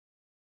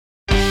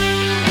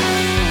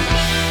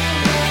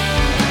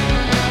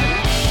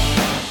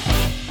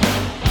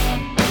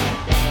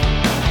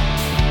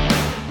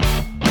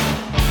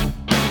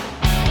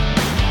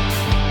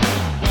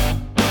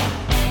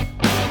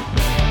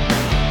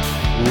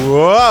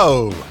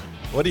Whoa!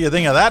 What do you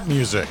think of that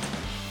music?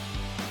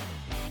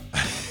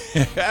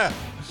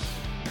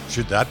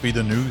 Should that be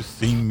the new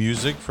theme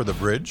music for the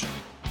bridge?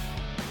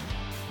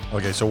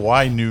 Okay, so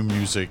why new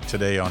music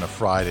today on a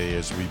Friday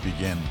as we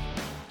begin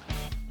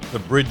the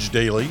Bridge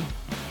Daily?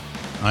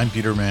 I'm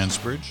Peter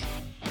Mansbridge.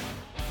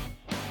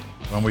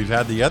 When we've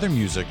had the other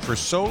music for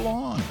so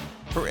long,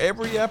 for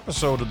every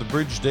episode of the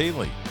Bridge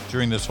Daily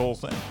during this whole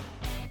thing.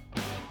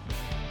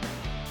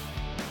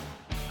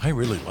 I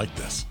really like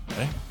this,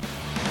 eh?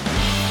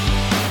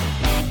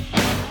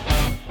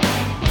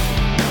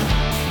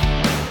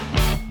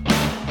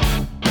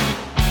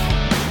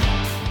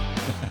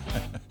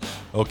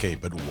 Okay,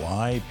 but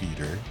why,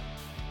 Peter?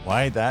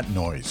 Why that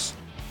noise?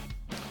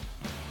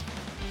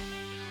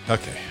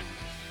 Okay.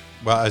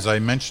 Well, as I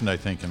mentioned, I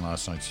think in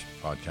last night's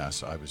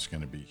podcast, I was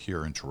going to be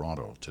here in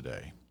Toronto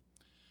today.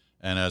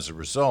 And as a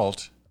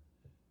result,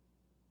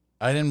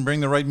 I didn't bring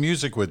the right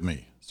music with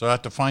me. So I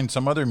had to find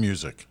some other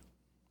music.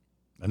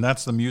 And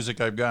that's the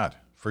music I've got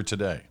for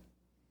today.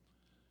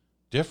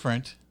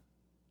 Different.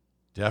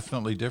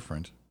 Definitely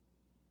different.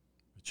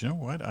 But you know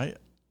what? I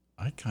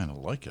kind of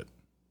like it.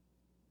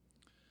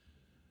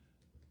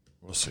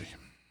 We'll see.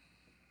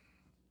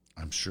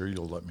 I'm sure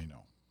you'll let me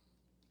know.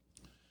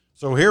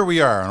 So here we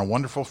are on a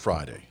wonderful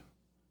Friday,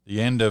 the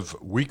end of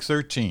week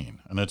 13,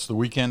 and it's the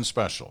weekend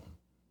special.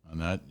 And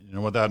that, you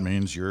know what that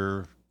means,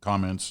 your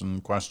comments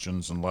and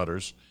questions and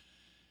letters.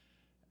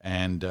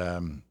 And, I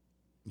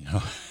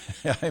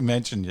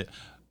mentioned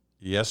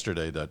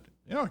yesterday that,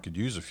 I could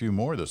use a few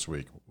more this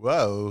week.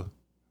 Whoa.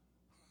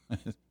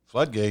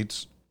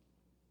 Floodgates.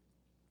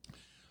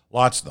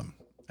 Lots of them.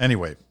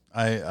 Anyway,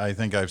 I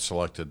think I've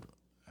selected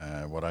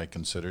what I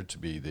consider to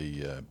be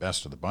the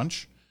best of the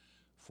bunch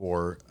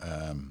for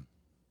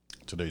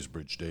today's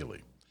Bridge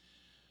Daily.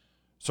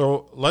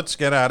 So let's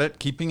get at it,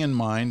 keeping in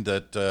mind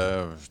that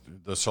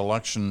the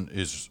selection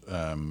is,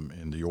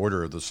 in the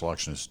order of the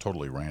selection is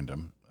totally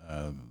random.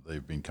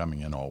 They've been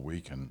coming in all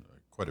week, and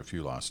quite a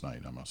few last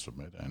night, I must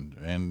admit,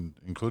 and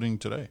including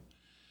today.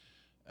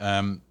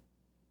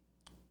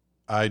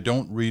 I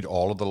don't read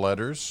all of the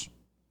letters.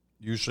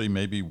 Usually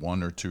maybe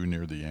one or two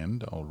near the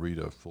end. I'll read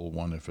a full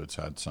one if it's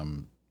had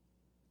some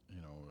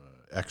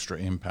extra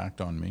impact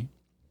on me.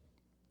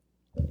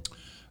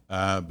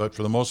 But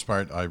for the most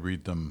part, I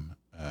read them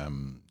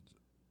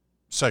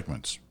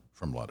segments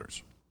from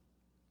letters.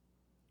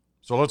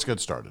 So let's get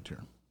started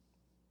here.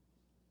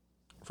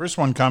 First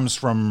one comes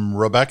from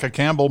Rebecca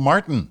Campbell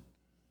Martin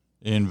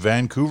in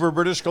Vancouver,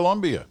 British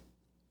Columbia.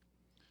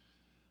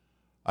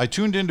 I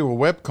tuned into a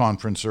web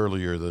conference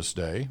earlier this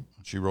day,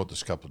 she wrote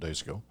this a couple of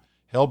days ago,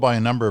 held by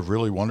a number of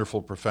really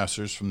wonderful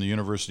professors from the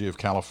University of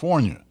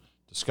California,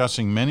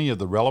 discussing many of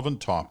the relevant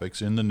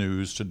topics in the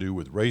news to do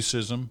with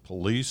racism,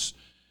 police,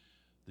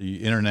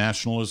 the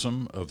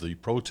internationalism of the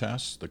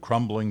protests, the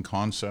crumbling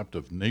concept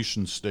of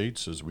nation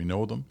states as we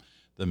know them,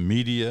 the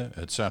media,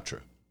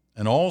 etc.,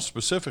 and all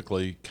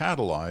specifically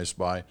catalyzed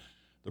by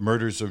the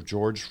murders of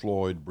George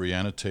Floyd,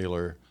 Breonna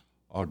Taylor,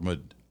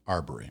 Ahmaud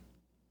Arbery.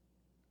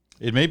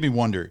 It made me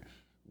wonder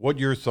what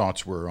your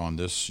thoughts were on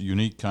this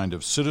unique kind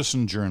of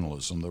citizen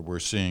journalism that we're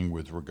seeing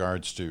with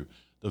regards to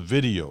the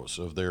videos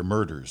of their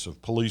murders,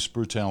 of police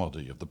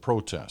brutality, of the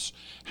protests.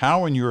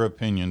 How, in your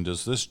opinion,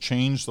 does this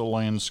change the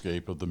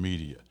landscape of the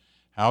media?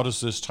 How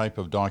does this type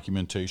of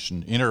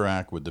documentation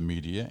interact with the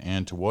media,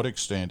 and to what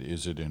extent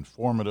is it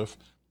informative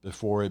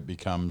before it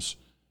becomes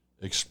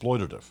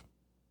exploitative?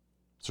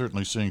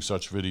 Certainly seeing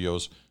such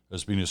videos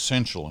has been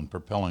essential in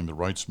propelling the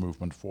rights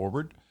movement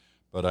forward,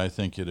 but I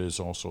think it is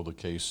also the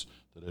case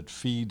that it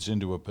feeds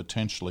into a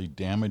potentially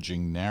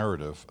damaging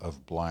narrative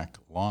of black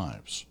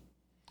lives.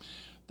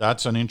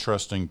 That's an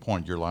interesting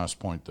point, your last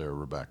point there,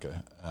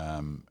 Rebecca.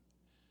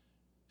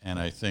 And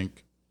I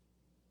think,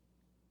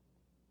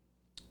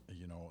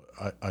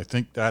 I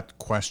think that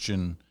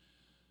question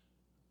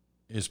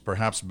is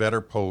perhaps better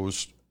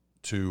posed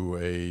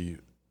to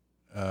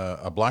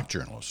a black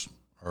journalist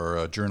or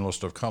a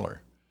journalist of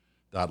color,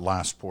 that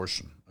last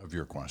portion of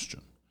your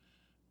question,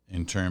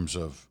 in terms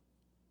of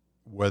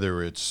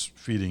whether it's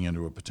feeding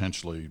into a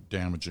potentially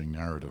damaging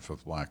narrative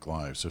of black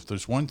lives. If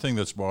there's one thing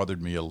that's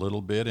bothered me a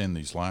little bit in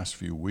these last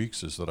few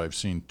weeks is that I've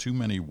seen too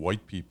many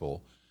white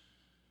people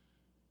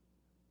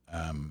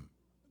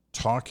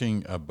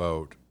talking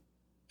about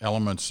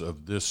elements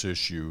of this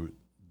issue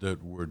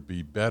that would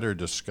be better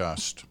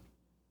discussed.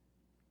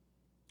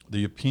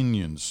 The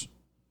opinions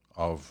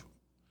of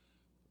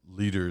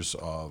leaders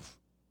of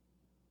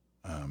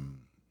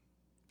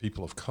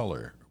people of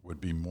color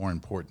would be more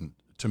important,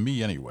 to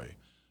me anyway,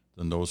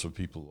 than those of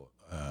people,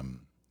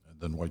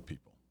 than white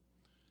people.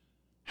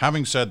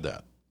 Having said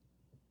that,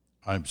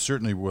 I'm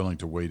certainly willing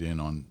to wade in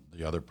on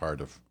the other part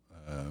of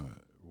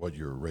what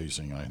you're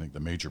raising, and I think the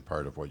major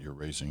part of what you're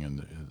raising in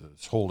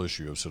this whole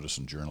issue of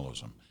citizen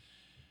journalism.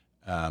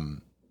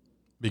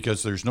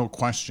 Because there's no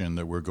question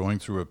that we're going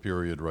through a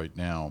period right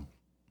now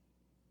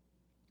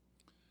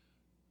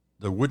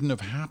that wouldn't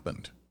have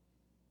happened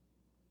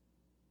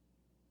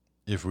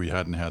if we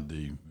hadn't had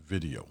the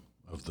video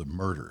of the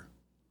murder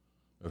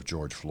of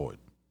George Floyd.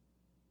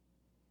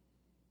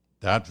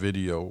 that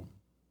video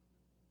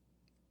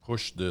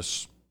pushed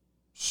this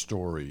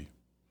story,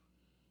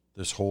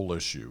 this whole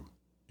issue,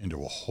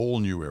 into a whole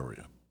new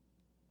area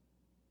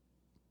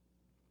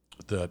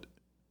that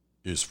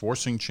is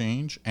forcing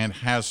change and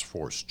has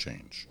forced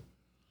change.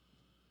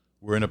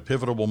 We're in a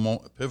pivotal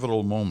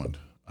moment.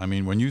 I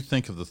mean, when you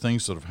think of the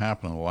things that have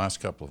happened in the last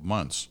couple of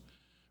months,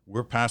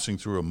 we're passing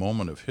through a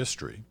moment of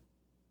history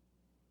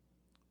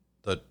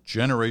that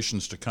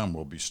generations to come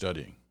will be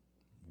studying.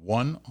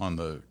 One, on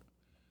the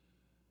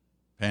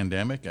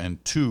pandemic,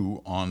 and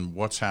two, on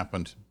what's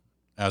happened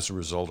as a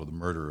result of the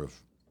murder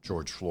of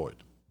George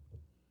Floyd.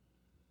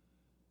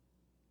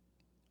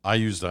 I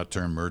use that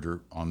term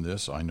murder on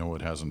this. I know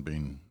it hasn't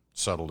been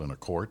settled in a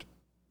court,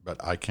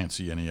 but I can't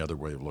see any other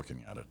way of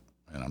looking at it.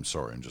 And I'm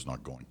sorry, I'm just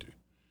not going to.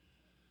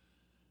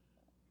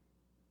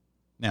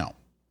 Now,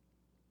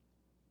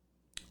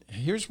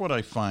 here's what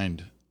I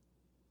find.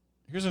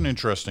 Here's an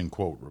interesting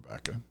quote,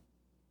 Rebecca.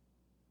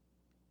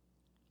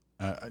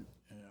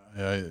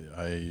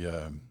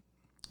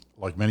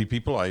 Like many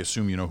people, I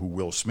assume you know who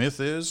Will Smith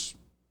is.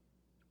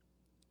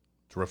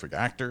 Terrific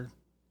actor.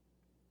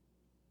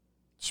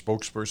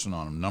 Spokesperson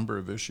on a number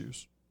of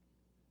issues.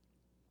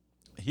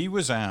 He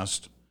was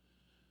asked,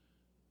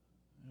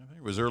 I think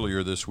it was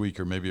earlier this week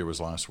or maybe it was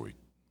last week.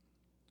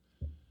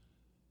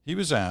 He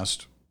was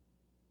asked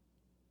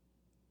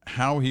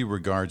how he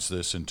regards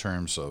this in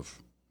terms of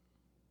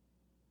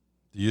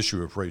the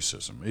issue of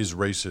racism. Is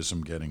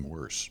racism getting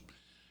worse?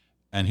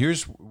 And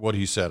here's what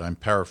he said. I'm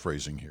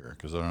paraphrasing here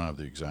because I don't have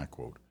the exact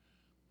quote.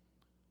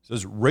 He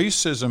says,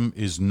 racism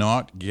is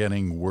not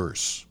getting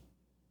worse.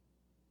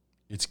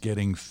 It's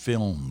getting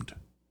filmed.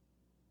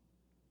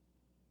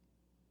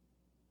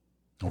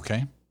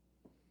 Okay?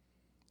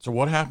 So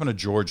what happened to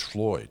George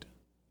Floyd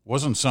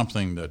wasn't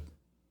something that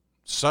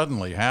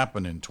suddenly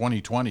happened in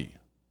 2020.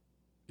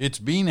 It's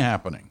been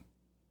happening.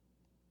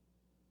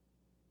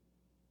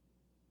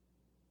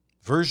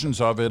 Versions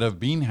of it have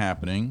been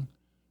happening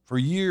for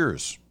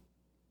years,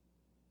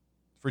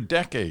 for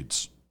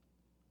decades.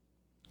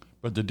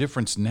 But the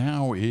difference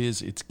now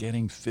is it's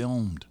getting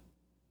filmed.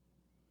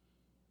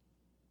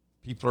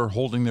 People are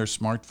holding their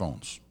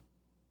smartphones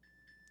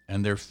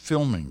and they're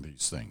filming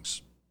these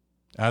things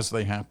as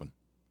they happen.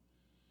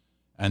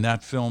 And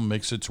that film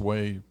makes its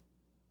way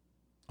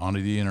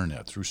onto the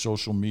internet, through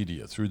social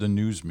media, through the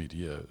news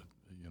media,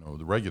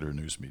 the regular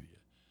news media.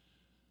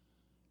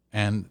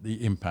 And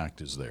the impact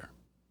is there.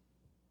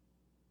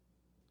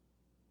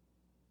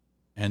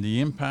 And the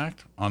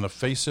impact on the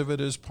face of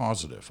it is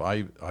positive.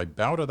 I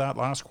bow to that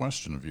last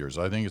question of yours.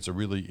 I think it's a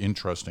really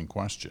interesting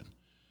question.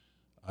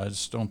 I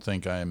just don't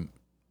think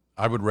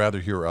I would rather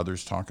hear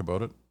others talk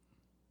about it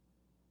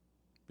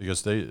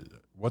because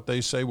what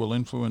they say will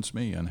influence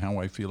me and how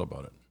I feel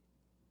about it.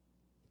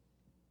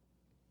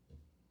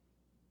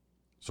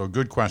 So,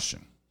 good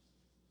question.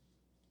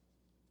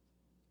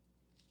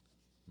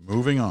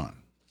 Moving on.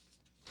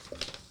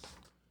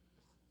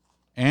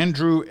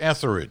 Andrew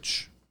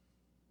Etheridge.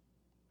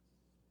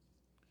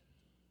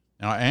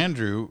 Now,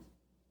 Andrew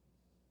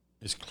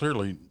is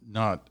clearly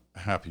not a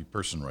happy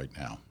person right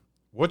now.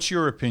 What's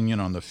your opinion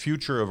on the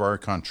future of our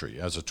country?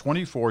 As a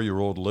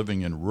 24-year-old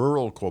living in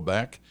rural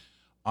Quebec,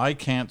 I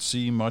can't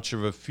see much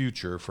of a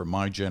future for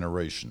my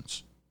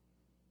generations.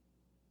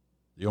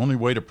 The only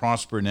way to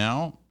prosper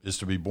now is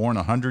to be born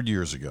 100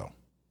 years ago.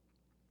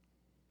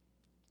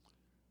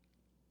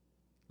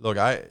 Look,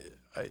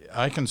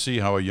 I can see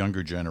how a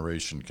younger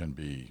generation can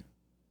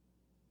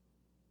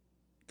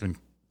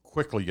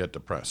quickly get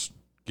depressed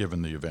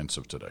given the events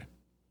of today,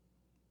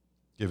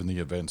 given the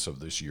events of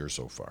this year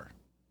so far.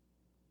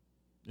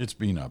 It's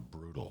been a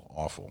brutal,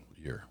 awful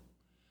year.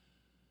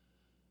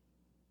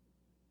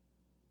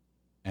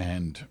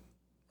 And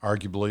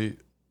arguably,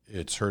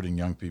 it's hurting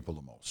young people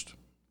the most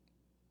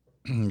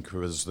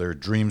because their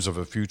dreams of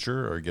a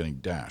future are getting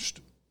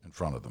dashed in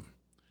front of them.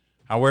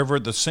 However,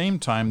 at the same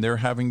time, they're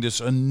having this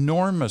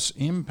enormous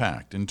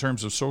impact in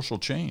terms of social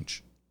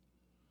change.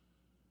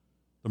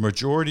 The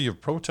majority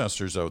of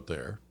protesters out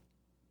there,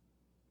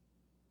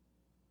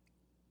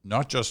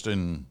 not just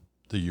in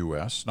the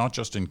U.S., not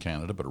just in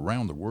Canada, but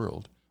around the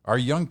world, are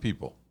young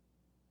people.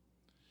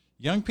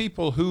 Young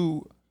people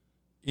who,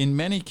 in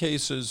many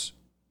cases,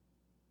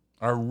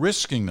 are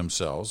risking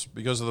themselves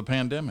because of the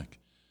pandemic.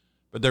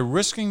 But they're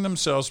risking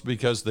themselves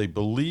because they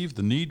believe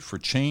the need for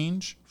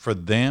change for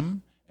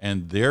them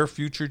and their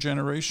future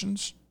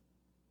generations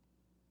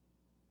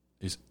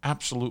is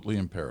absolutely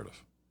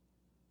imperative.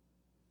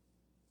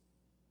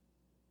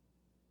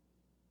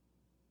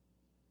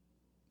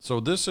 So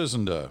this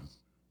isn't a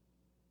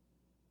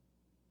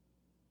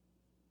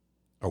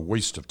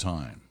waste of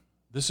time.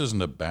 This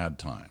isn't a bad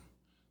time.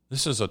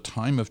 This is a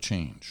time of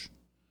change.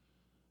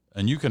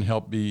 And you can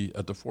help be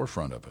at the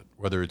forefront of it,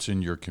 whether it's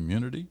in your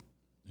community,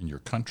 in your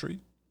country,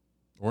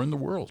 or in the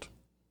world.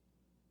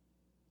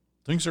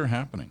 Things are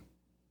happening.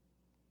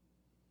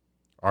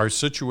 Are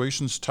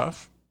situations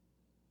tough?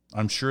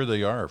 I'm sure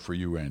they are for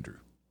you, Andrew,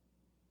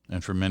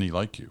 and for many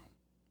like you,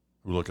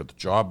 who look at the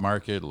job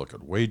market, look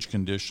at wage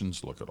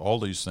conditions, look at all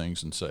these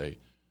things and say,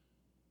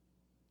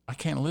 I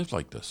can't live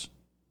like this.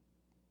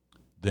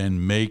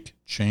 Then make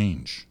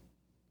change.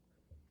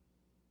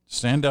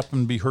 Stand up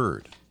and be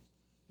heard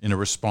in a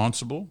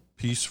responsible,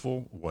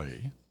 peaceful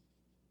way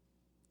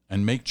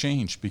and make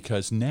change,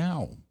 because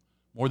now,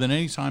 more than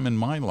any time in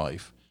my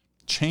life,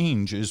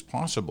 change is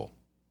possible.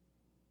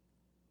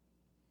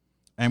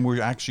 And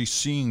we're actually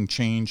seeing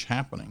change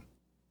happening.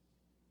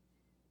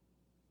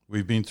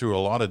 We've been through a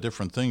lot of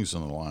different things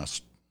in the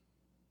last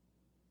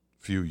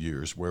few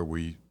years where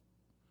we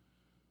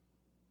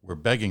were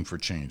begging for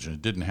change and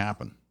it didn't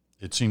happen.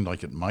 It seemed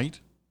like it might,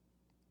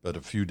 but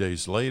a few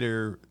days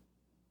later,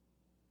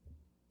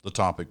 the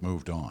topic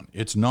moved on.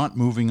 It's not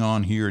moving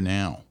on here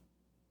now.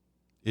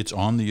 It's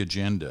on the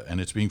agenda, and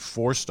it's being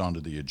forced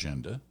onto the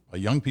agenda by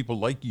young people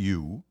like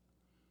you,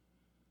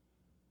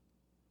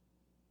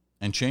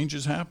 and change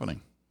is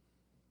happening.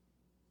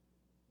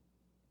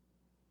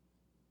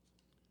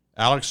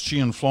 Alex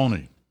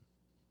Cianfloni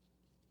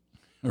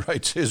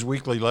writes his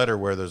weekly letter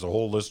where there's a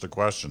whole list of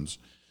questions.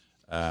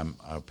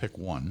 I'll pick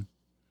one.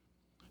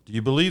 Do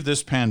you believe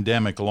this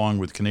pandemic, along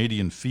with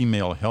Canadian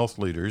female health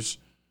leaders,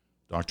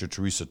 Dr.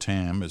 Theresa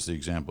Tam is the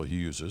example he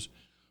uses,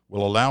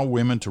 will allow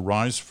women to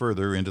rise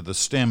further into the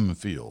STEM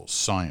fields,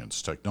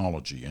 science,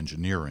 technology,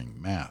 engineering,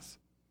 math?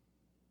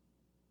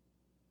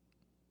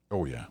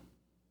 Oh, yeah.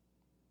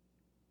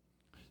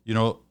 You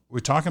know, we're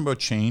talking about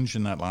change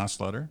in that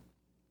last letter.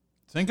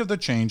 Think of the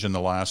change in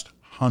the last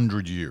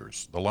 100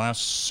 years, the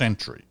last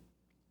century,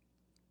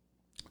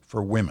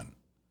 for women.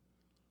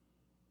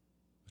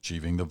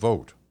 Achieving the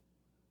vote,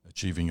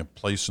 achieving a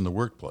place in the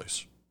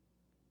workplace,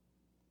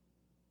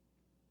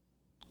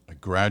 a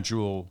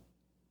gradual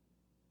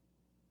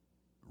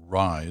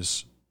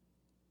rise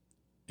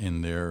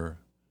in their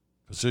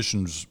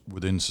positions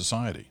within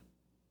society.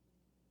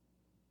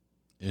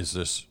 Is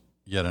this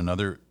yet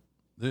another?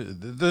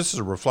 This is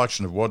a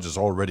reflection of what has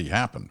already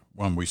happened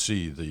when we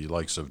see the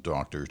likes of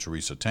Dr.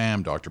 Theresa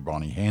Tam, Dr.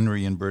 Bonnie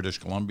Henry in British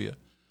Columbia,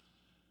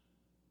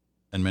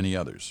 and many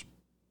others.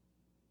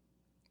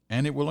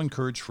 And it will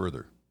encourage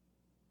further.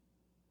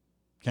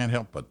 Can't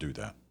help but do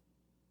that.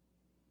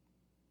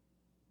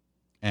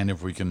 And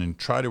if we can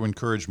try to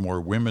encourage more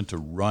women to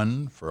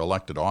run for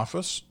elected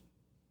office,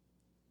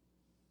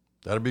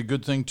 that'd be a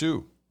good thing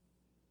too.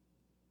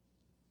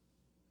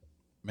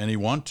 Many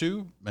want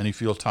to, many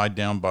feel tied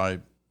down by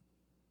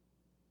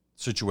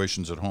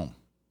situations at home.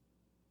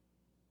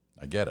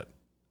 I get it.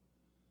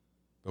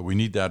 But we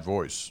need that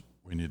voice.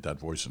 We need that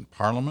voice in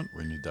Parliament.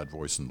 We need that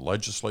voice in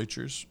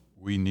legislatures.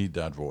 We need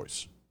that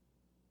voice.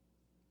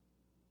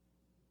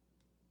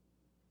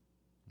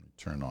 Let me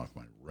turn off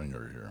my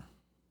ringer here.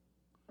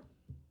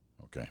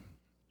 Okay.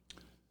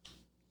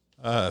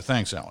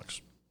 Thanks,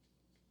 Alex.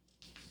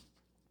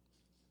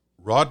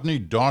 Rodney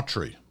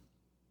Daughtry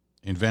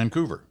in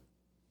Vancouver.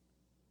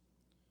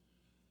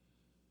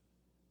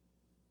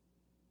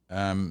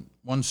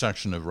 One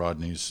section of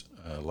Rodney's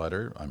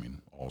letter,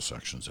 all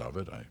sections of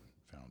it, I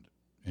found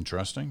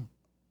interesting.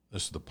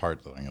 This is the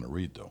part that I'm going to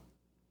read, though.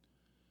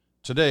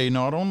 Today,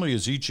 not only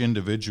is each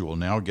individual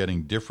now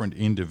getting different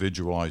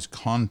individualized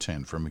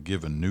content from a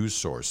given news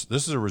source.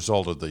 This is a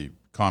result of the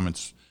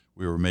comments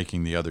we were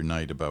making the other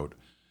night about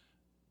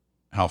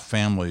how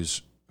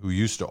families who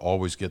used to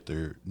always get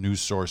their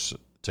news source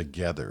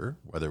together,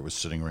 whether it was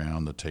sitting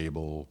around the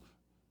table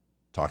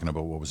talking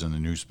about what was in the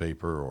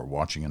newspaper or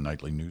watching a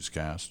nightly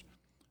newscast,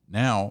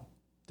 now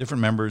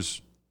different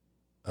members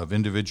of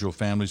individual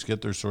families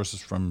get their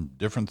sources from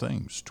different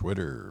things: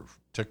 Twitter,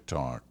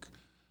 TikTok,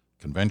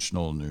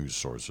 conventional news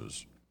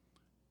sources.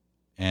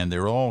 And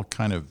they're all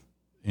kind of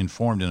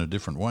informed in a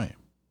different way.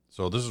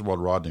 So this is what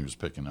Rodney was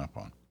picking up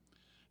on.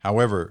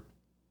 However,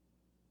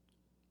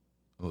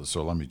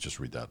 so let me just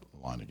read that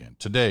line again.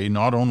 Today,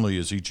 not only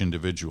is each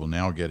individual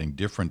now getting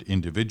different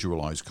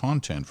individualized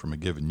content from a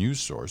given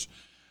news source,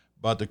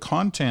 but the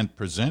content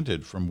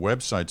presented from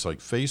websites like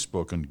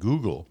Facebook and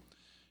Google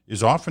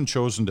is often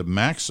chosen to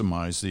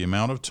maximize the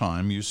amount of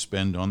time you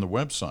spend on the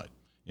website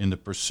in the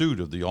pursuit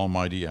of the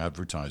almighty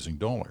advertising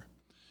dollar.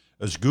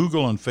 As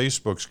Google and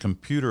Facebook's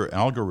computer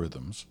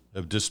algorithms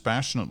have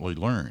dispassionately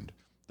learned,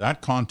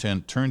 that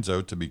content turns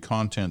out to be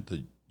content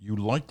that you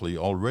likely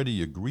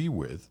already agree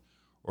with,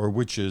 or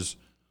which is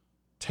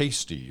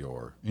tasty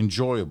or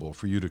enjoyable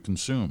for you to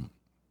consume.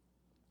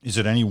 Is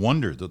it any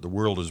wonder that the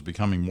world is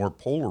becoming more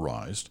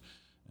polarized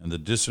and the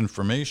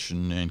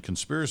disinformation and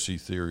conspiracy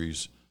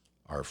theories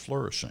are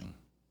flourishing?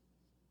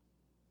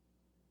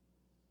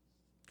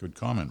 Good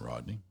comment,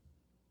 Rodney.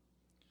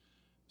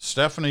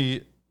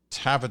 Stephanie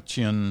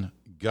Tavatian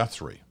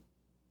Guthrie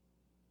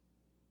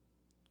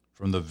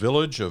from the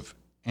village of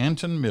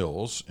Anton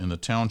Mills in the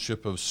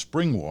township of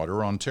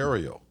Springwater,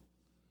 Ontario.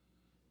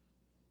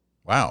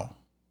 Wow.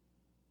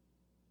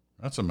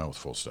 That's a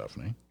mouthful,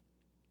 Stephanie.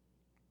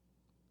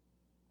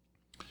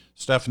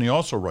 Stephanie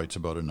also writes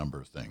about a number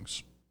of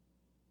things.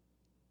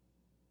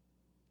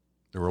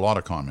 There were a lot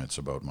of comments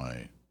about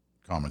my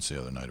comments the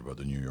other night about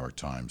the New York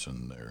Times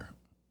and their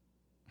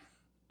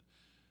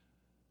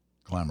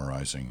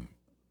glamorizing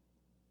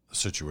the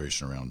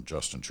situation around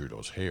Justin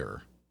Trudeau's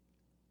hair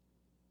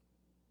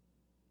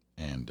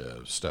and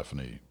And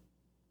Stephanie,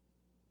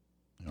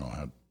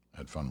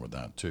 had fun with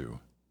that too.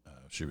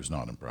 She was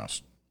not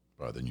impressed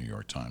by the New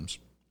York Times.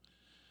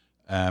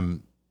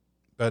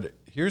 But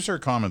here's her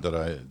comment that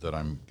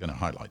I'm going to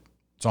highlight.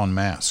 It's on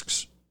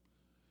masks,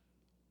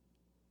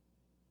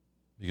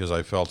 because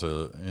I felt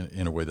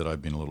in a way that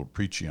I've been a little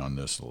preachy on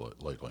this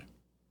lately.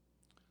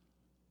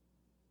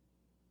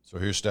 So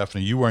here's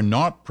Stephanie. You are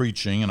not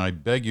preaching, and I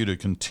beg you to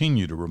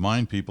continue to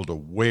remind people to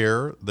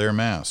wear their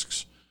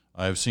masks.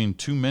 I have seen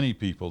too many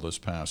people this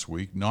past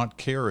week not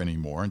care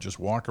anymore and just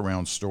walk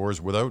around stores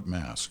without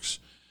masks.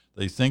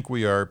 They think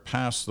we are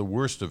past the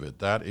worst of it.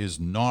 That is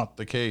not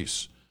the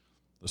case.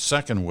 The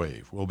second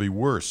wave will be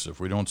worse if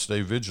we don't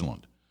stay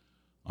vigilant.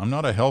 I'm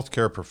not a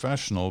healthcare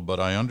professional, but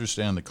I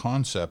understand the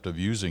concept of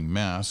using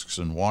masks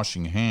and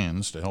washing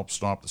hands to help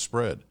stop the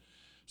spread.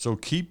 So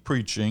keep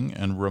preaching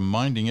and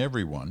reminding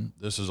everyone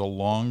this is a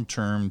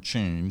long-term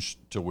change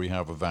till we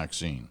have a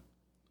vaccine.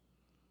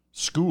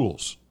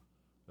 Schools.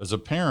 As a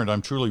parent,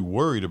 I'm truly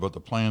worried about the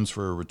plans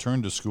for a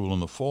return to school in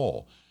the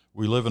fall.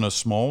 We live in a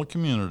small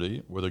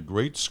community with a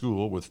great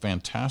school with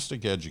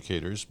fantastic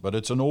educators, but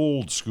it's an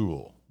old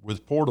school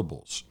with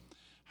portables.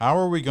 How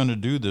are we going to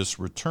do this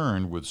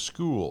return with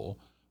school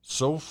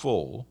so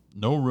full,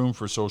 no room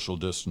for social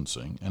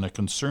distancing, and a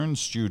concerned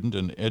student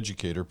and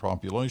educator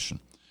population?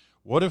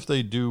 What if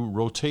they do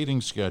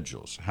rotating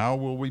schedules? How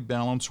will we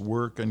balance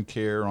work and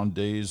care on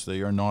days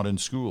they are not in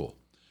school?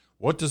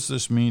 What does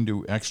this mean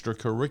to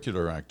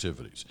extracurricular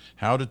activities?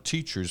 How do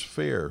teachers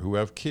fare who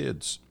have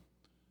kids?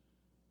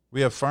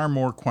 We have far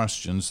more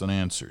questions than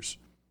answers,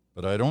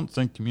 but I don't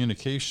think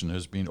communication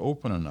has been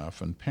open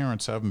enough and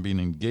parents haven't been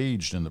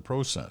engaged in the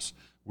process.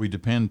 We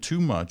depend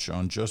too much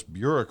on just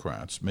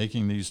bureaucrats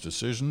making these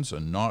decisions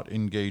and not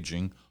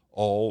engaging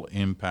all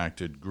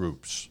impacted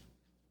groups.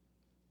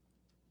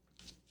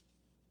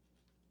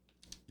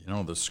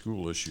 The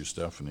school issue,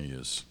 Stephanie,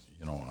 is,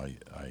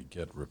 I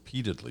get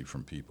repeatedly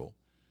from people,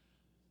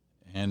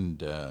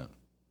 and,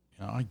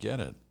 I get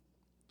it.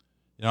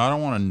 I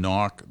don't want to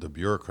knock the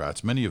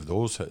bureaucrats. Many of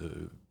those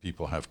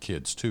people have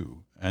kids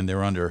too, and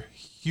they're under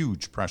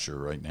huge pressure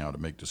right now to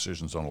make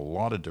decisions on a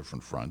lot of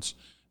different fronts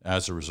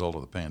as a result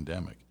of the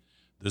pandemic.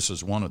 This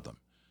is one of them.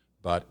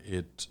 But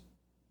it's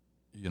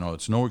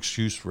no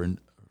excuse for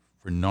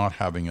not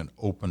having an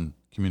open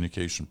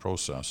communication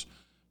process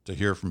to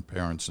hear from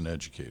parents and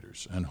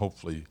educators, and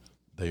hopefully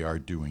they are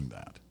doing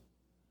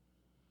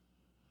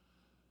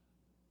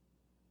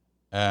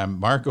that.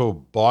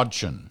 Margot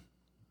Bodchin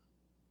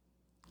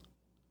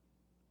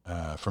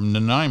from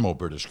Nanaimo,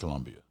 British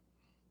Columbia.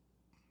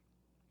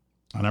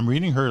 And I'm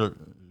reading her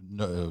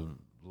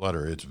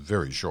letter. It's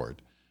very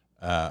short.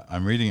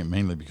 I'm reading it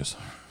mainly because of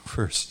the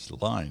first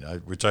line,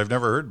 which I've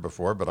never heard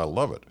before, but I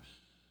love it.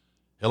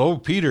 Hello,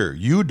 Peter.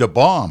 You da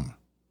bomb.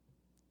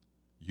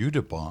 You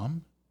da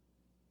bomb?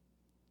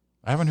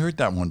 I haven't heard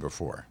that one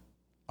before.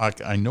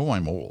 I know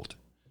I'm old.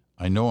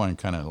 I know I'm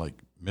kind of like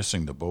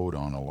missing the boat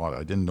on a lot.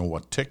 I didn't know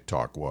what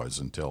TikTok was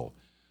until,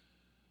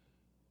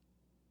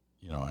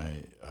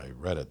 I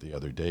read it the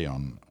other day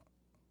on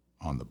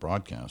the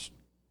broadcast.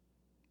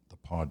 The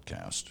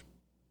podcast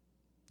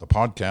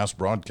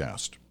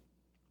broadcast.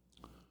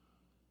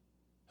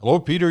 Hello,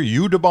 Peter.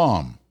 You da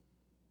bomb.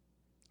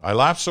 I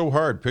laughed so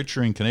hard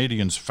picturing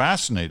Canadians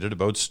fascinated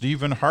about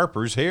Stephen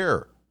Harper's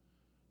hair.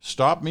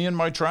 Stopped me in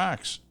my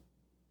tracks.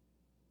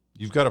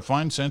 You've got a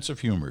fine sense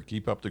of humor.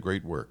 Keep up the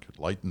great work. It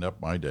lightened up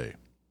my day.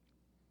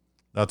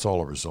 That's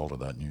all a result of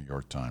that New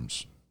York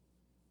Times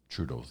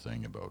Trudeau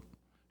thing about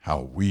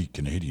how we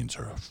Canadians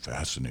are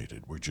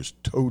fascinated. We're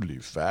just totally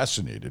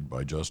fascinated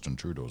by Justin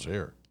Trudeau's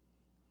hair.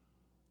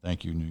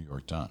 Thank you, New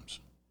York Times.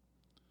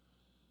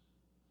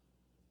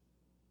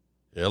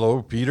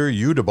 Hello, Peter.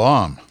 You da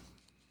bomb.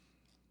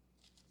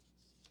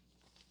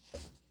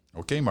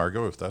 Okay,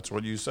 Margot, if that's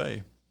what you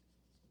say.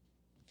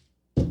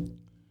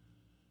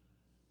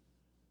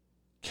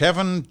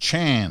 Kevin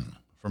Chan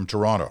from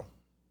Toronto.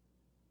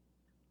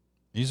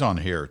 He's on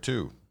hair,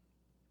 too.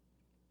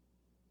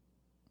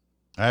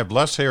 I have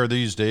less hair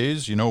these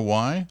days. You know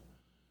why?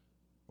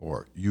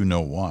 Or you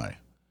know why.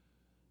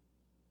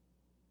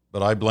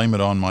 But I blame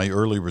it on my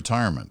early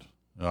retirement.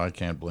 I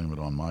can't blame it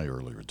on my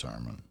early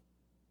retirement.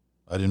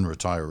 I didn't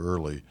retire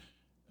early,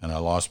 and I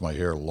lost my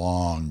hair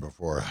long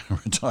before I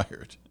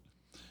retired.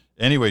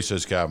 Anyway,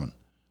 says Kevin,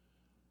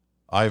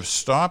 I've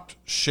stopped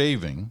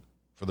shaving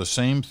for the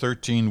same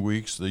 13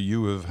 weeks that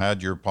you have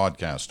had your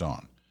podcast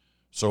on.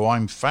 So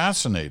I'm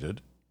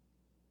fascinated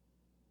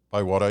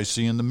by what I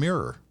see in the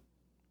mirror.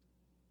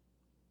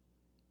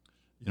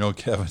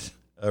 Kevin,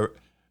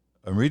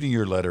 I'm reading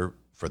your letter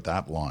for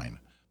that line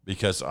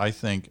because I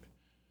think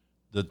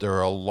that there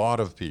are a lot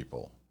of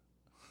people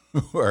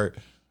who are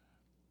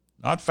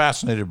not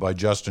fascinated by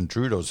Justin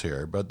Trudeau's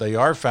hair, but they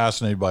are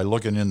fascinated by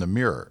looking in the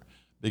mirror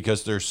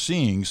because they're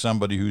seeing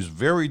somebody who's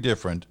very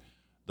different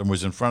than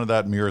was in front of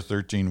that mirror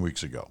 13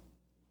 weeks ago.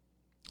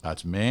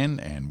 That's men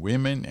and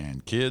women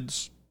and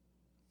kids.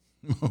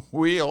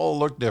 We all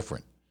look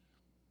different.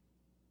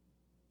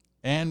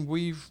 And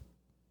we've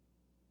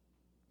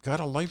got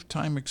a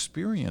lifetime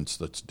experience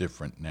that's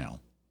different now.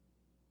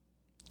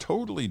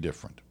 totally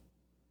different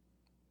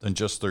than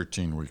just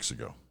 13 weeks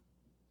ago.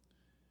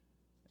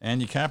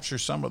 And you capture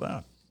some of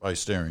that by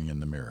staring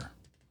in the mirror.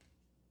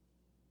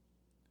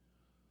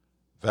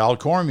 Val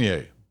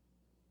Cormier.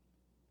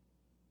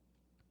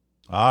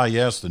 Ah,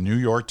 yes, the New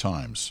York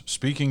Times,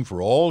 speaking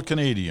for all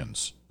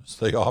Canadians, as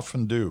they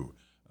often do,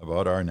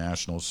 about our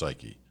national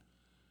psyche.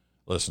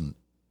 Listen,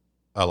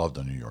 I love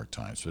the New York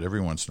Times, but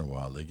every once in a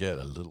while they get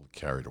a little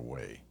carried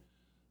away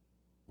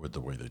with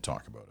the way they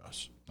talk about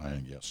us. I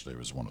think yesterday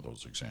was one of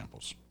those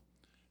examples.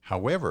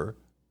 However,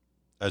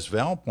 as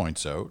Val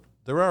points out,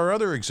 there are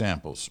other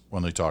examples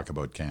when they talk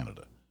about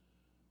Canada.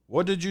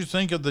 What did you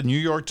think of the New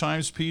York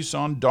Times piece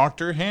on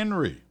Dr.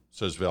 Henry,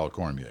 says Val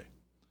Cormier.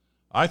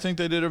 I think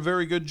they did a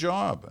very good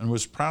job and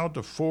was proud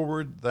to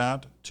forward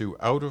that to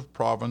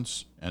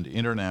out-of-province and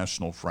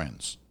international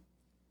friends.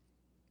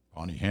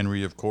 Bonnie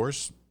Henry, of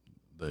course,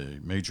 the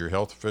major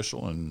health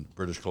official in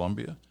British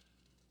Columbia,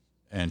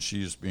 and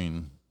she's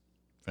been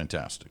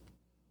fantastic.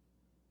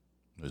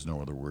 There's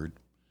no other word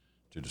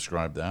to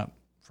describe that.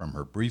 From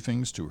her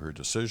briefings to her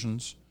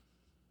decisions,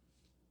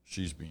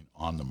 she's been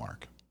on the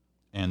mark.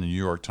 And the New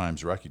York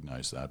Times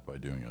recognized that by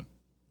doing a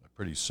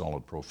pretty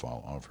solid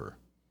profile of her.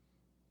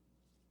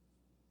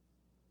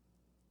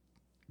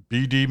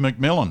 B.D.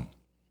 McMillan.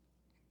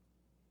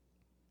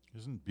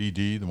 Isn't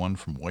B.D. the one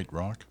from White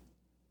Rock?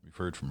 We've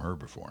heard from her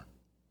before.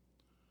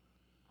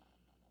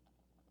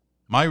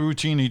 My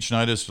routine each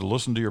night is to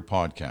listen to your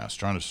podcast,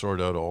 trying to sort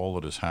out all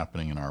that is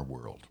happening in our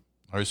world.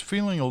 I was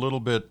feeling a little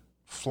bit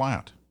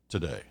flat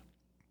today.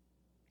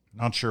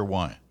 Not sure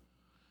why.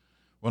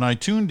 When I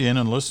tuned in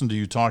and listened to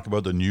you talk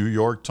about the New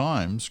York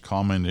Times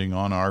commenting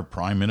on our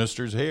Prime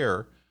Minister's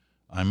hair,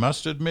 I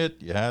must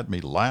admit you had me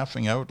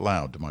laughing out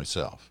loud to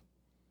myself.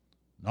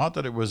 Not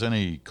that it was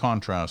any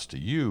contrast to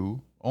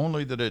you,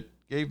 only that it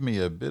gave me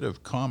a bit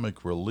of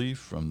comic relief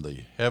from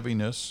the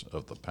heaviness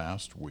of the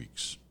past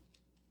weeks.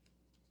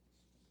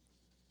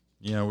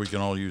 You know, we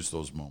can all use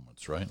those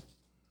moments, right?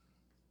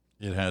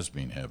 It has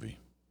been heavy.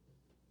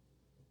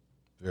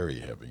 Very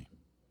heavy.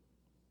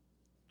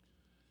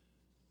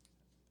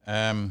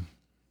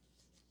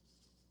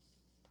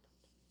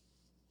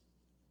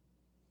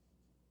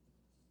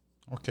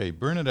 Okay,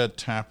 Bernadette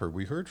Tapper.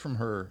 We heard from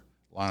her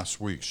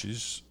last week.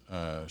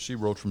 She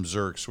wrote from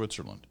Zurich,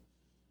 Switzerland.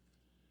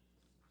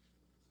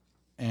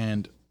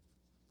 And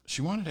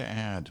she wanted to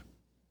add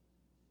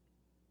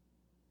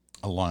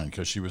a line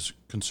because she was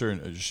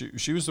concerned.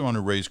 She was the one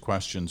who raised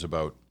questions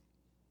about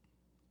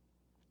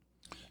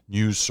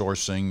news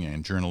sourcing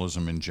and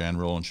journalism in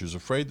general, and she was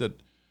afraid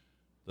that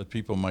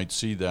people might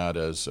see that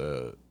as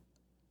a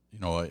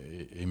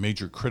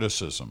major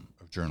criticism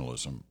of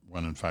journalism,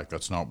 when in fact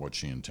that's not what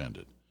she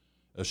intended.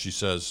 As she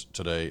says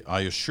today,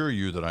 I assure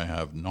you that I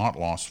have not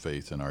lost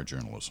faith in our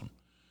journalism.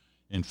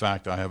 In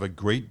fact, I have a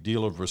great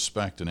deal of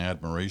respect and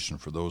admiration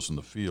for those in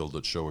the field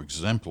that show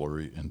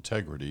exemplary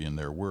integrity in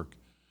their work.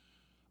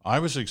 I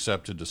was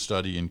accepted to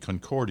study in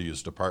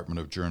Concordia's Department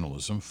of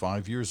Journalism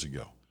 5 years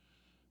ago,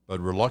 but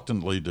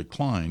reluctantly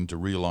declined to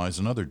realize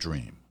another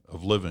dream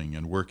of living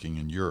and working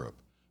in Europe.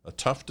 A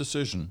tough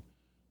decision,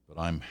 but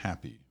I'm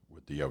happy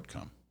with the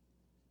outcome.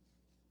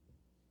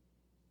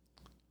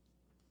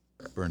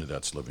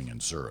 Bernadette's living in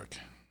Zurich.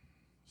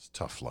 It's a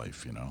tough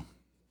life, you know.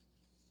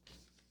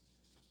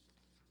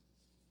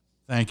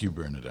 Thank you,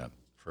 Bernadette,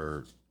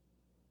 for,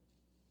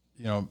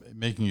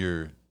 making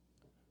your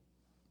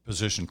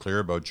position clear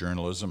about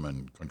journalism.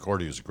 And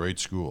Concordia is a great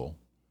school.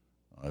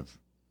 I've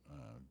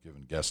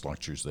given guest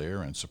lectures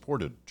there and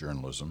supported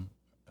journalism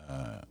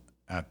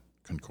at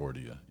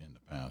Concordia in the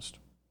past.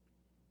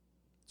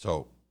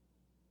 So,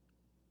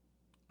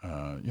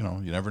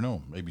 you never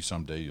know. Maybe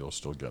someday you'll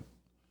still get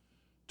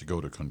to go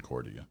to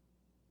Concordia,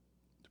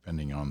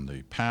 depending on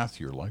the path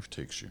your life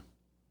takes you.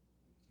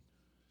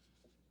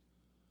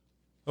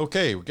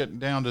 Okay, we're getting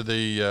down to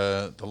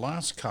the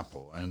last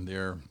couple, and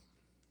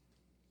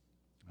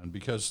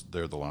because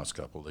they're the last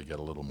couple, they get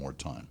a little more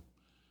time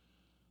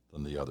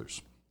than the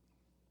others.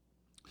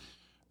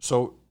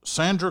 So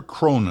Sandra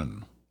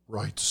Cronin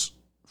writes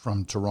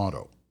from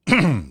Toronto.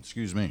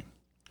 Excuse me.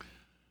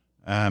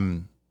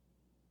 Now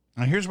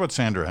here's what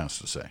Sandra has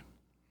to say.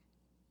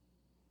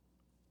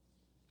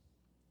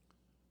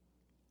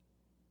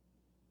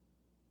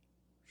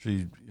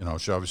 She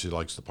obviously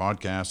likes the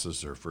podcast. This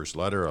is her first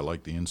letter. I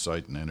like the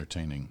insight and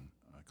entertaining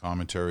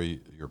commentary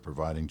you're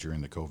providing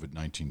during the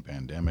COVID-19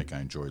 pandemic.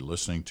 I enjoy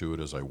listening to it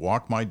as I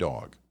walk my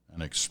dog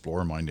and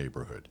explore my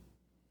neighborhood.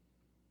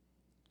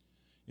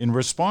 In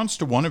response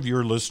to one of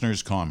your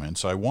listeners'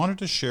 comments, I wanted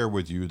to share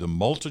with you the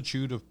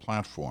multitude of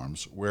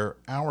platforms where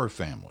our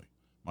family,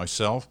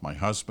 myself, my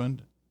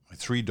husband, my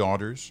 3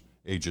 daughters,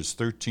 ages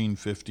 13,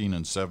 15,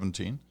 and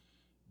 17,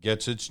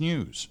 gets its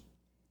news.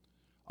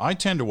 I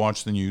tend to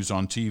watch the news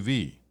on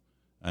TV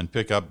and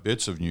pick up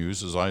bits of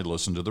news as I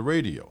listen to the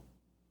radio,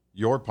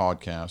 your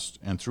podcast,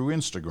 and through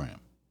Instagram.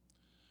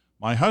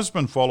 My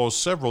husband follows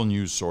several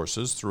news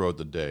sources throughout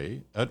the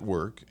day, at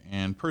work,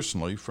 and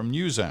personally from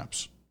news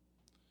apps.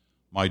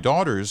 My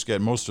daughters get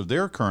most of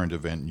their current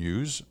event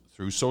news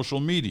through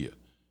social media,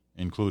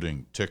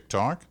 including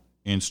TikTok,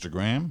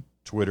 Instagram,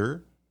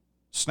 Twitter,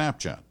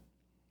 Snapchat.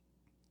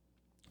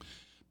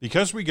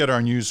 Because we get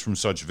our news from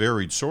such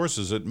varied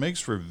sources, it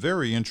makes for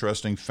very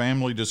interesting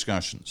family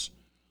discussions.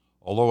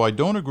 Although I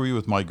don't agree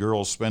with my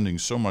girls spending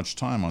so much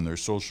time on their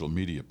social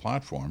media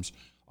platforms,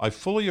 I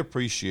fully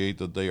appreciate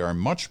that they are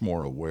much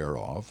more aware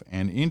of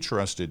and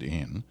interested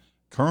in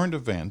current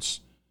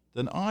events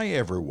than I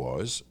ever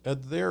was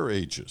at their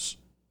ages.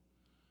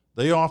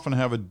 They often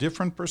have a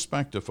different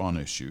perspective on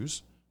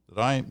issues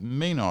that I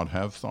may not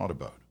have thought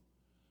about.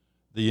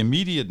 The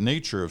immediate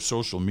nature of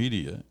social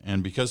media,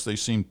 and because they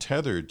seem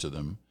tethered to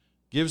them,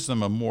 gives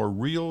them a more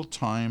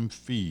real-time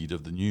feed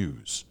of the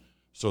news,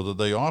 so that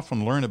they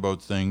often learn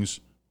about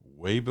things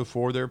way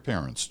before their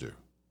parents do.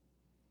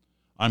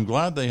 I'm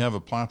glad they have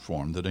a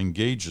platform that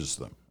engages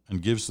them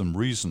and gives them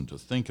reason to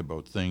think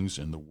about things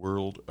in the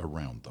world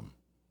around them.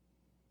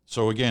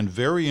 So again,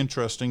 very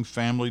interesting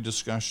family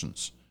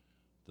discussions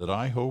that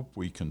I hope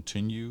we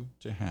continue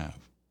to have.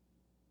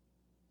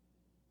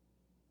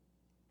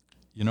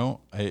 You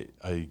know,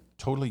 I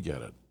totally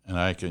get it. And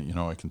I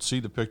can see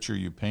the picture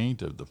you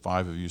paint of the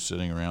five of you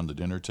sitting around the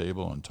dinner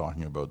table and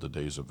talking about the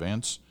day's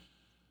events,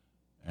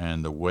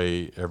 and the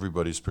way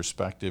everybody's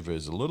perspective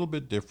is a little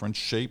bit different,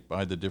 shaped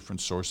by the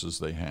different sources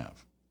they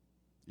have.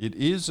 It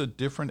is a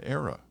different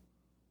era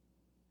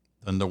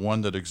than the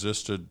one that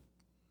existed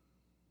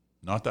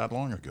not that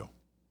long ago,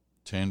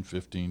 10,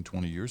 15,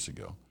 20 years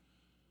ago,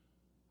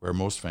 where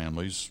most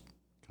families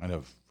kind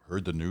of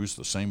heard the news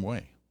the same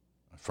way,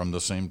 from the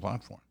same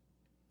platform.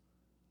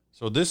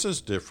 So this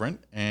is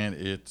different, and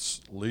it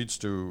leads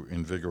to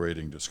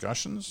invigorating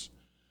discussions.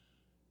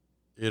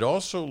 It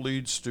also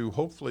leads to,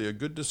 hopefully, a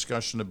good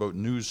discussion about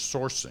news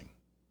sourcing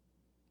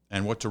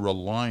and what to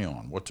rely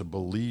on, what to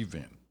believe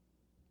in,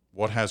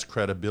 what has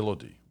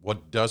credibility,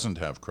 what doesn't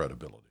have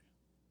credibility.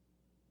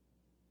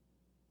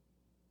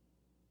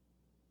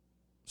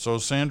 So,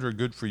 Sandra,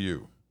 good for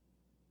you.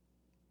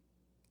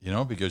 You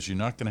know, because you're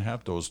not going to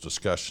have those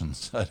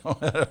discussions. I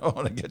don't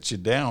want to get you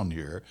down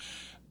here.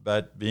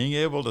 But being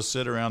able to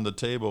sit around the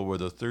table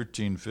with a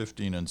 13,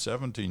 15, and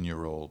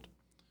 17-year-old,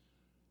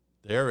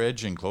 they're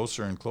edging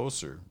closer and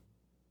closer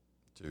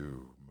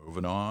to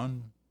moving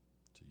on,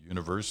 to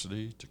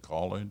university, to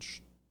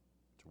college,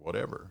 to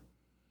whatever.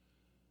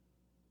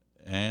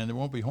 And they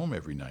won't be home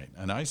every night.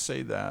 And I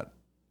say that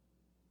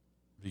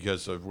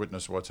because I've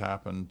witnessed what's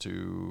happened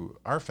to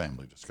our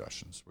family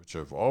discussions, which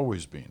have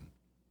always been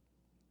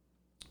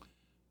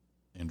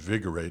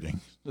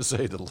invigorating, to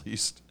say the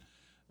least.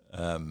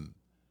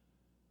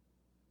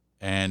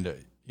 And,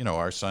 you know,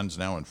 our son's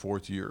now in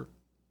fourth year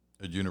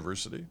at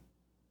university.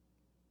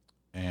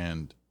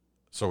 And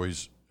so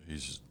he's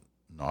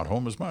not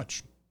home as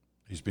much.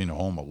 He's been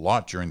home a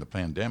lot during the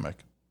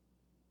pandemic.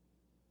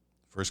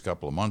 First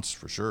couple of months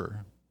for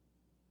sure.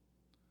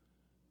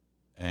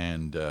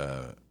 And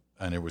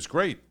it was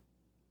great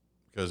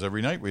because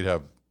every night we'd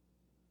have,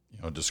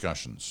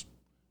 discussions,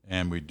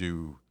 and we'd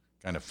do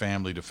kind of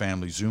family to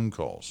family Zoom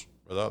calls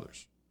with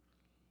others.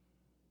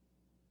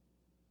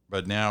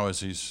 But now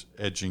as he's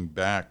edging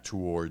back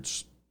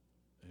towards,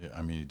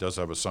 he does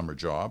have a summer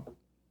job.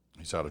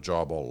 He's had a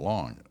job all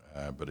along,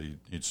 but he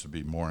needs to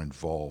be more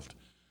involved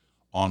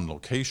on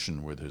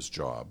location with his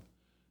job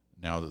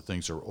now that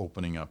things are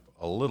opening up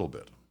a little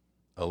bit.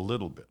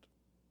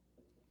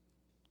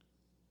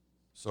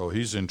 So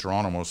he's in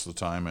Toronto most of the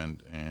time,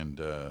 and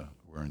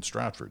we're in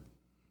Stratford.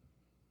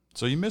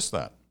 So you miss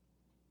that.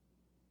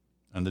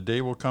 And the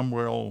day will come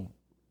where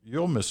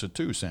you'll miss it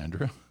too,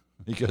 Sandra,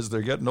 because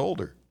they're getting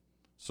older.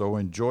 So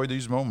enjoy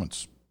these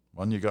moments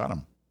when you got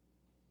them.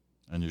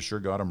 And you sure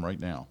got them right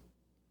now.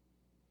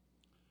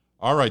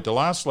 All right, the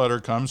last letter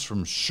comes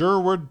from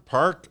Sherwood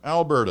Park,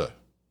 Alberta.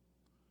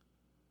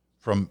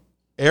 From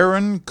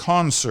Aaron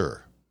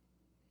Conser.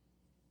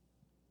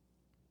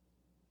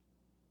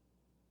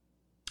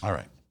 All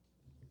right.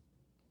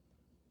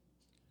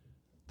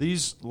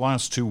 These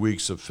last 2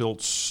 weeks have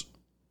felt...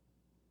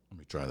 Let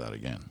me try that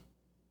again.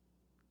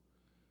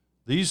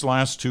 These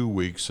last 2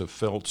 weeks have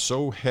felt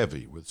so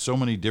heavy with so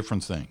many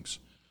different things.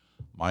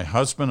 My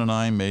husband and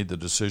I made the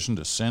decision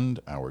to send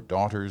our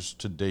daughters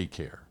to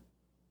daycare,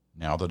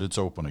 now that it's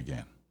open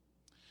again.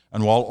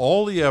 And while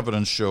all the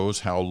evidence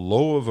shows how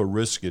low of a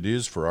risk it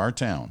is for our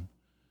town,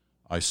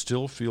 I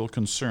still feel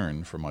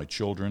concern for my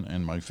children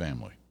and my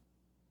family.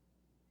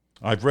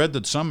 I've read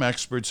that some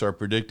experts are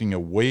predicting a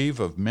wave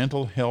of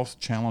mental health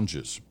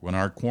challenges when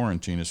our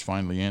quarantine is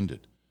finally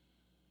ended.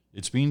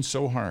 It's been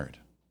so hard,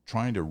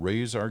 trying to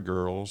raise our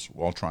girls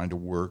while trying to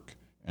work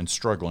and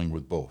struggling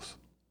with both.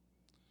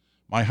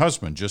 My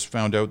husband just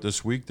found out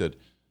this week that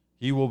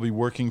he will be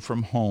working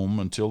from home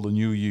until the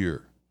new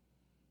year.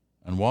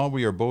 And while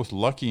we are both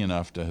lucky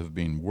enough to have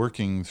been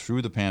working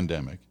through the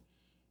pandemic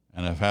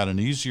and have had an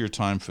easier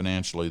time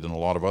financially than a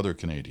lot of other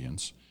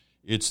Canadians,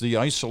 it's the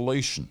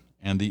isolation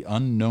and the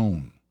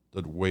unknown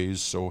that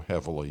weighs so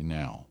heavily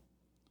now.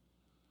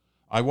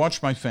 I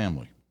watch my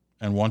family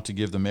and want to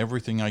give them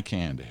everything I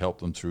can to help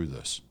them through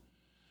this.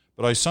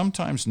 But I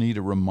sometimes need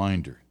a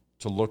reminder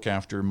to look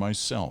after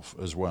myself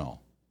as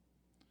well.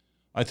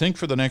 I think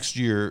for the next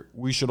year,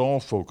 we should all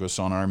focus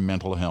on our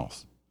mental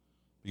health,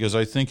 because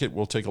I think it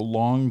will take a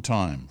long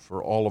time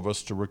for all of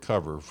us to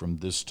recover from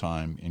this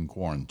time in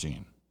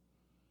quarantine.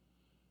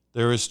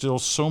 There is still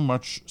so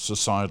much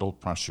societal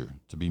pressure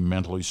to be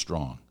mentally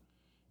strong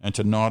and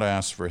to not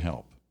ask for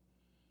help.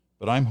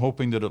 But I'm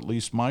hoping that at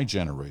least my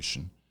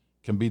generation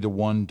can be the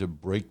one to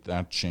break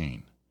that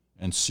chain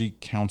and seek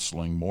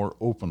counseling more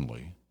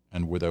openly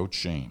and without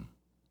shame.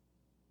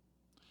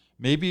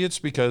 Maybe it's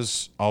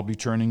because I'll be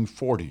turning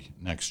 40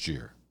 next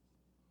year,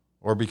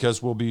 or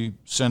because we'll be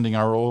sending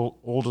our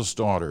oldest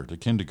daughter to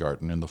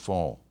kindergarten in the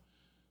fall.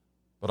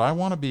 But I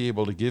want to be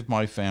able to give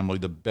my family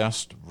the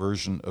best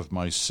version of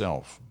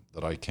myself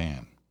that I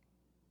can.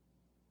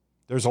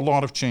 There's a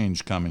lot of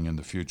change coming in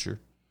the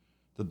future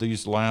that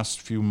these last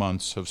few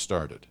months have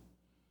started,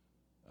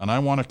 and I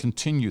want to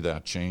continue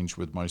that change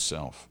with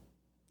myself.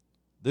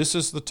 This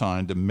is the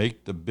time to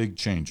make the big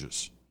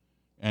changes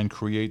and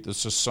create the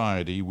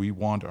society we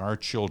want our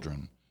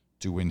children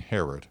to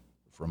inherit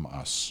from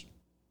us.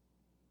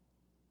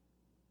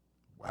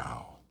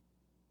 Wow.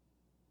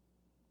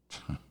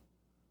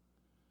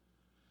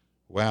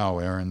 Wow,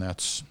 Aaron,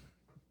 that's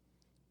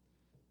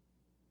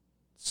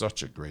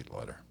such a great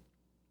letter.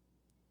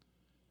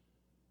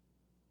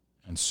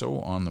 And so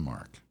on the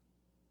mark.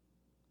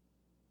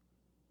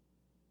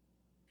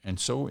 And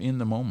so in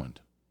the moment.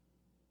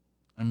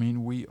 I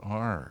mean, we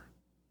are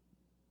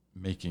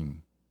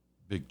making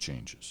big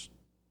changes.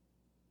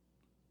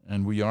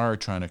 And we are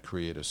trying to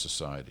create a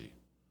society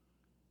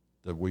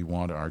that we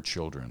want our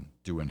children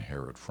to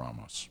inherit from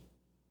us.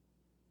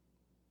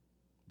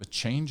 But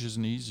change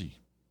isn't easy.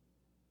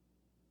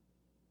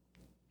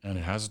 And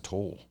it has a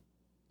toll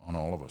on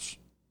all of us.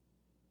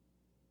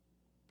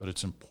 But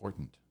it's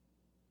important.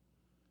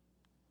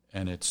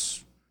 And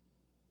it's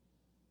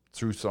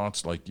through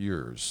thoughts like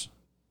yours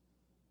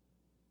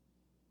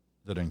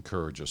that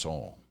encourage us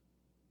all.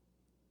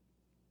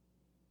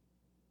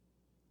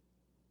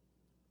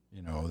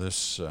 You know,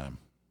 this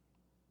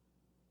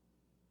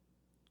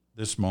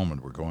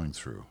moment we're going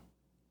through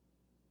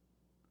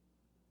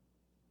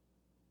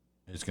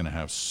is going to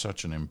have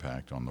such an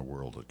impact on the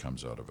world that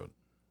comes out of it.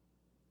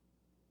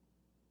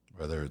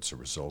 Whether it's a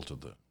result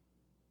of the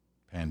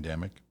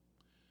pandemic,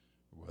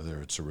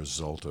 whether it's a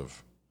result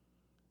of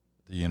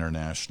the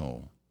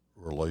international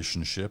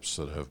relationships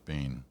that have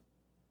been,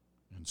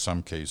 in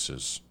some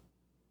cases,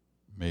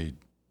 made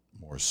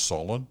more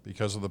solid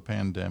because of the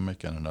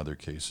pandemic, and in other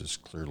cases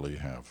clearly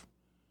have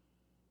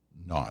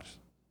not,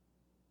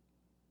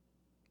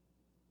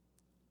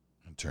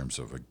 in terms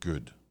of a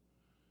good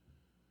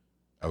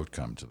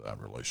outcome to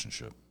that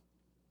relationship.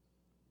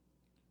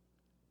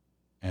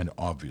 And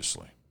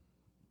obviously,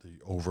 the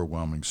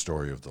overwhelming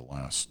story of the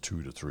last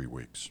 2 to 3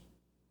 weeks.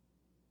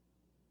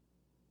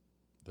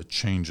 The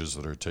changes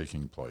that are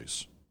taking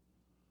place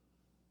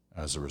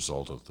as a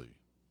result of the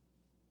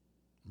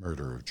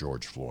murder of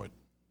George Floyd.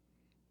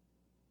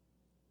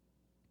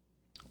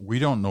 We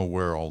don't know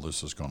where all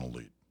this is going to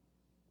lead.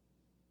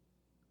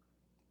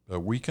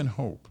 But we can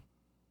hope,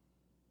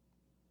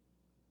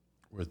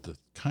 with the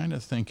kind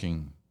of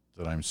thinking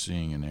that I'm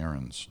seeing in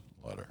Aaron's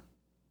letter,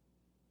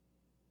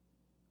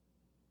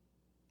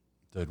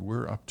 that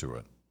we're up to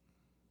it.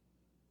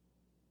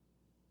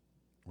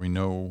 We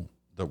know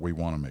that we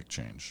want to make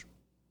change.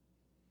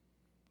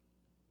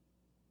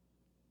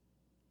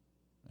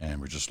 And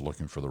we're just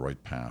looking for the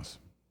right path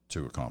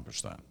to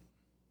accomplish that.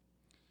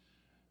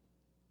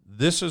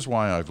 This is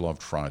why I've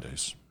loved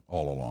Fridays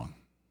all along.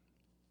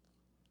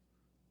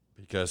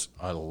 Because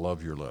I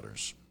love your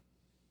letters.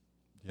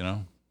 You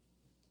know?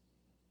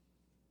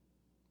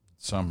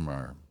 Some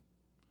are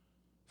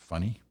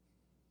funny.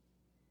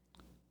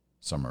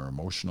 Some are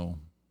emotional.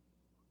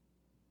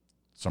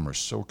 Some are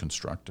so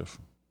constructive.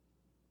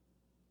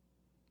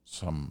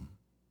 Some,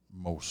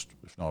 most,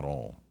 if not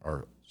all,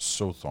 are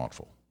so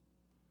thoughtful.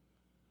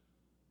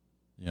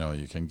 You know,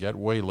 you can get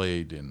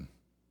waylaid in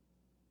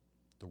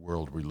the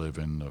world we live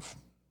in of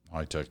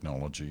high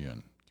technology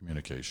and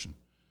communication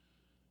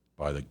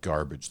by the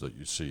garbage that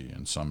you see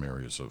in some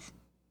areas of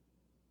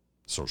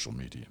social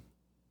media.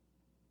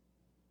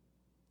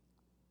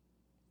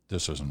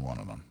 This isn't one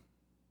of them.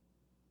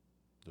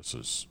 This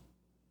is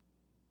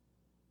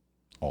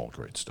all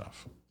great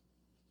stuff.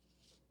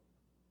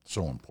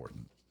 So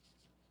important.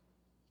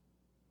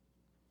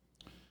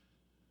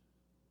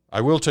 I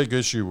will take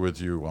issue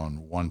with you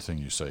on one thing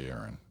you say,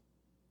 Aaron.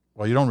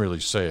 Well, you don't really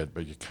say it,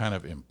 but you kind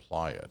of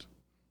imply it.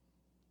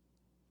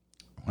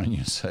 When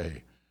you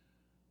say,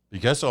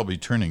 because I'll be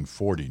turning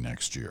 40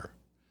 next year.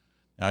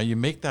 Now, you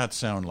make that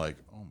sound like,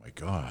 oh my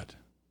God,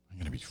 I'm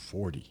going to be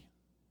 40.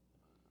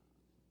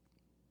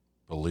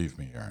 Believe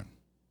me, Aaron.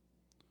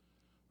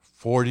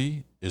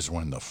 40 is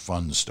when the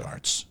fun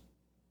starts.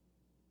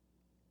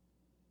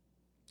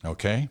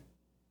 Okay?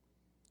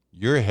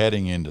 You're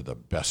heading into the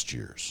best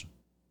years.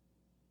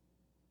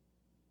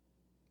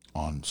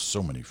 On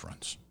so many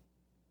fronts.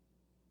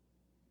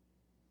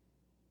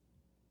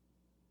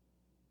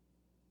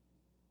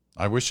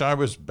 I wish I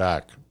was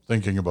back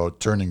thinking about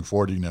turning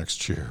 40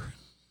 next year.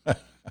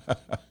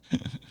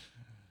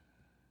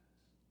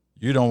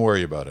 You don't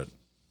worry about it.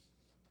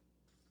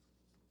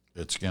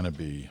 It's going to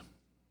be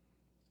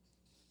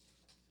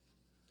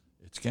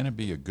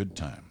a good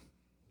time,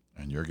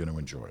 and you're going to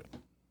enjoy it.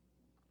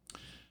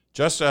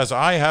 Just as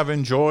I have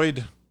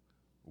enjoyed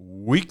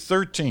Week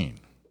 13,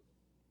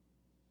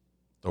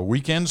 the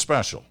weekend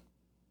special.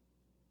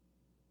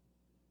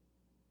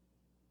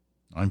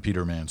 I'm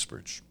Peter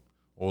Mansbridge.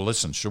 Oh,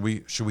 listen, should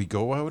we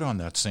go out on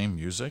that same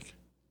music?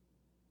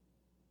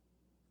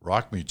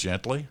 Rock Me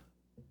Gently?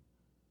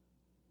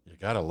 You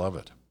got to love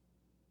it.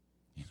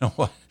 You know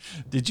what?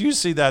 Did you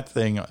see that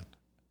thing,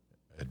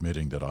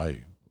 admitting that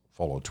I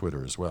follow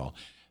Twitter as well,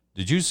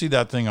 did you see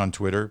that thing on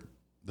Twitter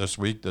this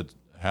week that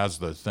has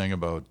the thing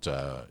about,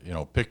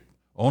 pick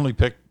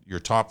your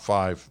top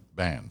 5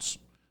 bands?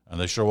 And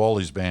they show all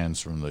these bands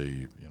from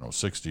the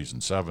 60s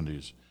and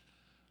 70s.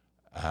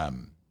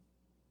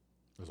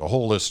 There's a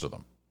whole list of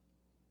them.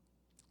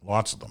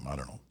 Lots of them, I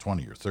don't know,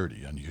 20 or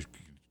 30. And you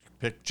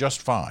pick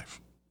just 5.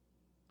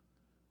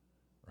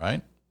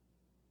 Right?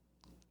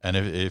 And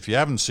if you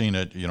haven't seen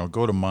it,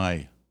 go to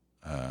my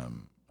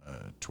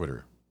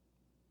Twitter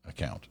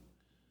account,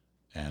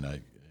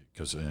 and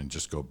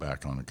just go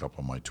back on a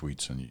couple of my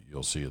tweets, and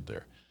you'll see it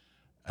there.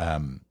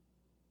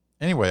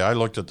 Anyway, I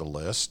looked at the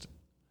list,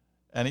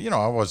 and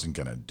I wasn't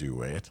gonna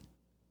do it.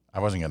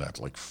 I wasn't gonna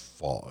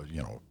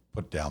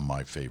put down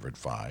my favorite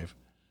 5.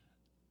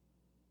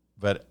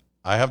 But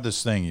I have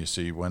this thing, you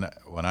see, when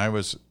I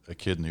was a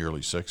kid in the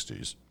early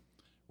 '60s,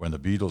 when the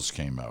Beatles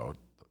came out,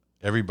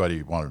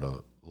 everybody wanted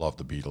to love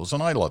the Beatles,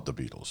 and I loved the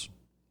Beatles.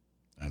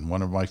 And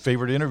one of my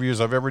favorite interviews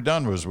I've ever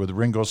done was with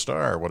Ringo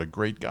Starr. What a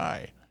great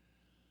guy.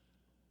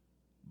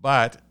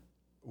 But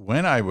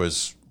when I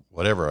was,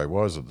 whatever I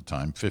was at the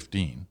time,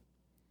 15,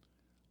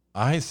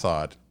 I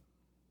thought,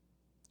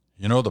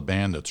 the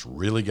band that's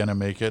really going to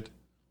make it?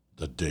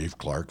 The Dave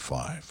Clark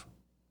 5.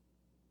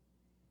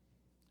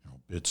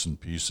 Bits and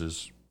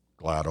Pieces,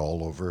 Glad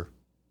All Over.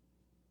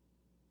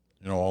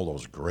 All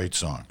those great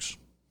songs.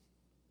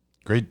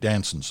 Great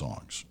dancing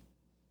songs.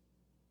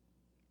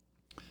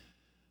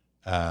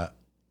 The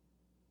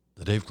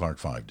Dave Clark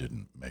 5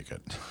 didn't make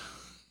it,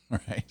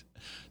 right?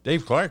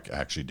 Dave Clark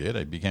actually did.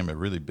 He became a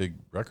really big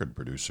record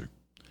producer.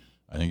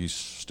 I think he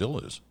still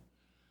is.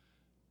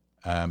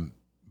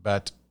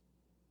 But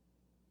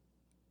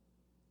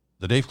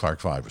the Dave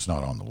Clark 5 was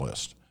not on the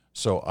list.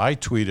 So I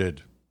tweeted,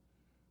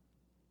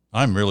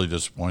 I'm really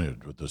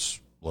disappointed with this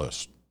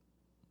list.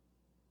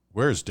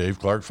 Where's Dave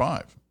Clark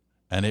 5?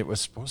 And it was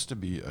supposed to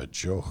be a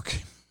joke.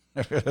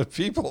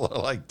 People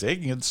are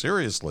taking it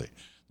seriously.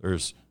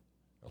 There's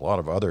a lot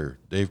of other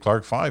Dave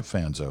Clark 5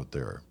 fans out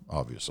there,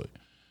 obviously.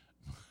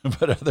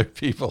 But other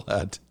people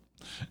had,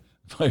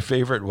 my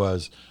favorite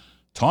was,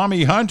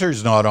 Tommy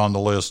Hunter's not on the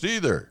list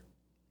either.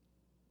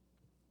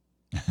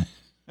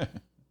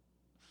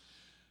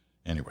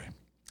 Anyway,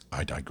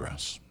 I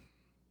digress.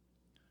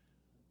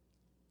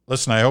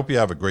 Listen, I hope you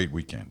have a great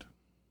weekend,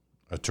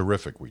 a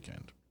terrific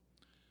weekend.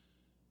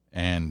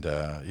 And,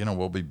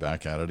 we'll be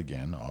back at it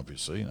again,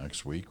 obviously,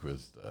 next week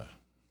with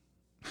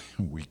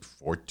week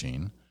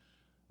 14.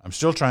 I'm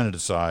still trying to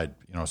decide,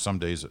 some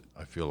days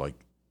I feel like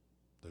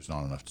there's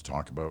not enough to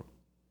talk about.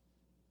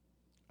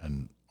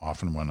 And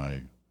often when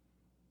I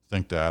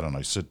think that and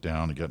I sit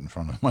down and get in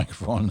front of the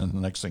microphone, and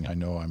the next thing I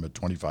know, I'm at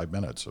 25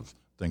 minutes of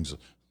things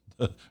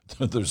that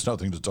there's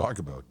nothing to talk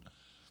about.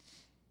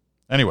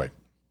 Anyway,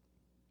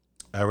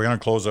 we're going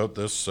to close out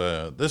this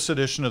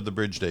edition of the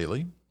Bridge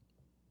Daily,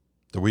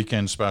 the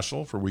weekend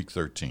special for week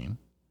 13.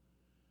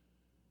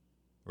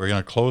 We're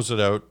going to close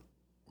it out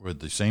with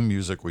the same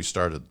music we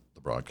started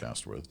the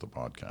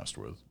podcast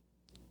with.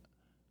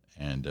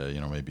 And,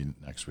 maybe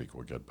next week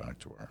we'll get back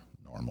to our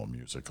normal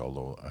music,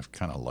 although I've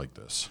kind of liked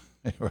this.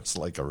 It was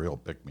like a real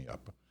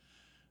pick-me-up. It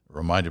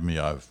reminded me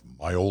of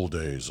my old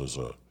days as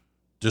a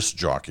disc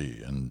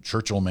jockey in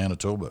Churchill,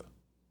 Manitoba.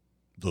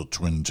 The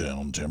Twin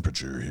Town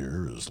temperature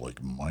here is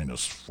like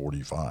minus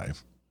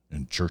 45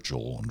 in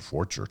Churchill and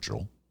Fort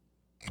Churchill.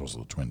 Those are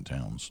the Twin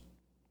Towns.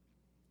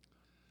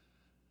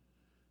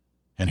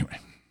 Anyway,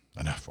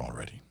 enough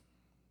already.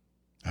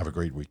 Have a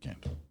great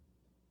weekend.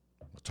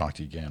 I'll talk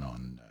to you again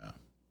on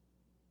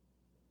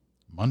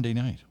Monday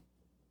night.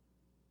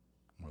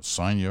 We'll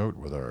sign you out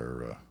with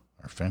our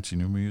fancy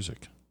new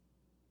music.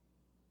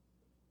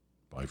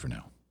 Bye for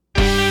now.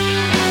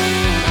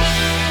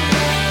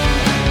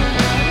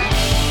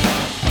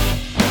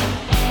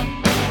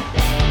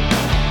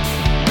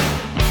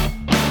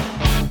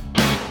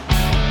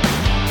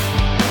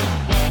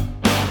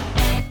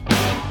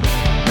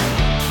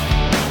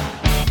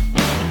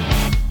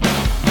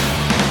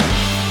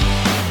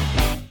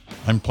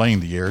 I'm playing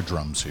the air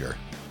drums here.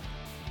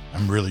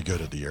 I'm really good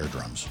at the air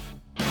drums.